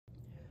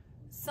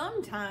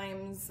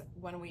Sometimes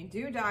when we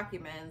do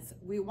documents,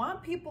 we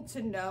want people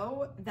to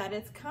know that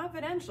it's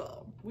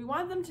confidential. We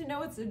want them to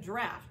know it's a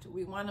draft.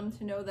 We want them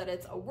to know that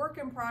it's a work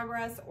in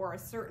progress or a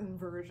certain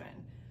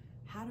version.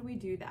 How do we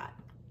do that?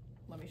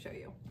 Let me show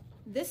you.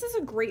 This is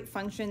a great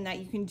function that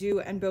you can do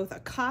in both a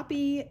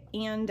copy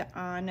and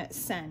on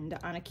send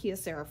on a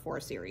Kyocera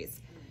 4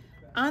 series.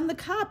 On the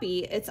copy,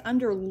 it's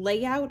under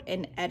layout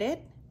and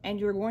edit, and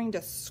you're going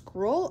to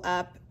scroll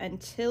up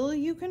until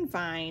you can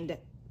find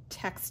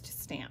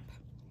text stamp.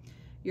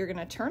 You're going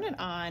to turn it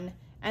on,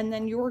 and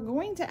then you're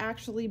going to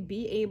actually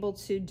be able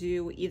to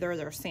do either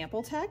their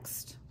sample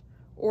text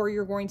or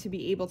you're going to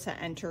be able to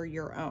enter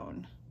your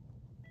own.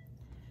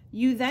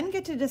 You then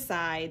get to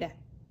decide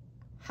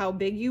how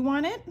big you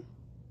want it,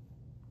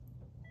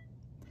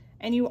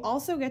 and you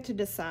also get to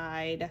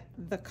decide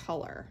the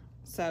color.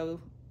 So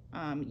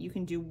you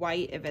can do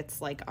white if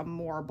it's like a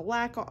more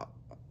black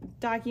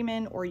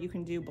document, or you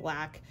can do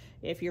black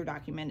if your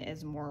document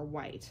is more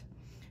white.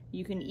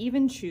 You can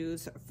even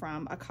choose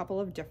from a couple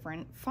of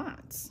different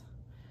fonts.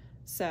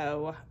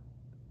 So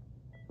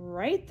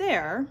right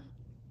there,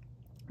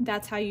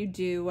 that's how you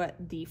do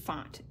the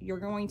font. You're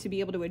going to be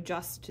able to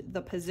adjust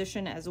the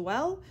position as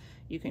well.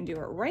 You can do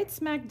it right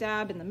smack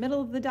dab in the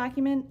middle of the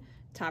document,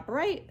 top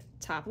right,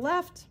 top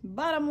left,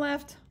 bottom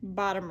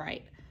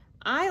right.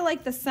 I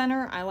like the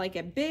center, I like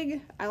it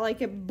big, I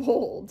like it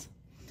bold.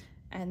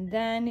 And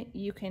then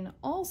you can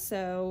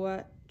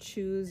also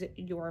choose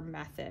your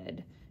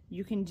method.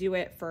 You can do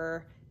it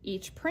for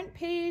each print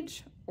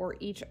page or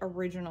each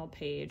original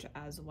page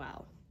as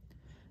well.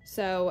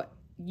 So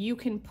you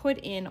can put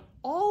in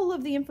all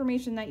of the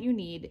information that you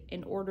need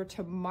in order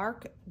to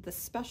mark the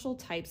special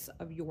types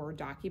of your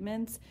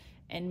documents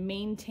and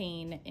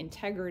maintain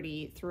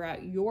integrity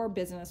throughout your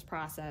business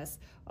process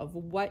of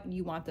what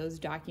you want those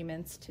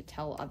documents to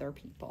tell other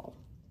people.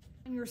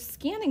 In your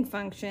scanning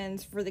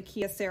functions for the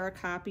Kyocera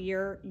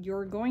copier,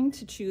 you're going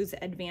to choose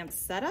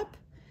Advanced Setup,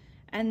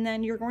 and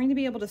then you're going to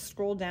be able to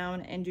scroll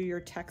down and do your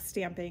text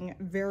stamping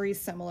very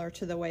similar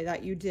to the way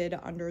that you did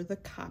under the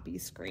copy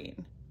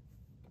screen.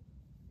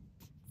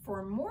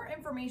 For more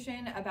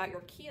information about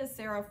your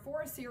Kyocera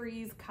 4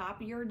 series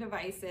copier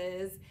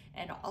devices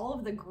and all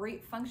of the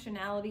great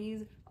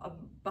functionalities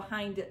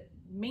behind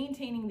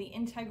maintaining the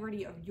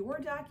integrity of your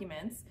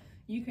documents,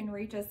 you can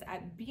reach us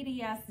at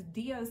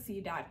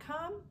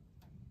bdsdoc.com,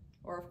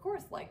 or of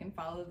course, like and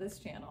follow this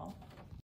channel.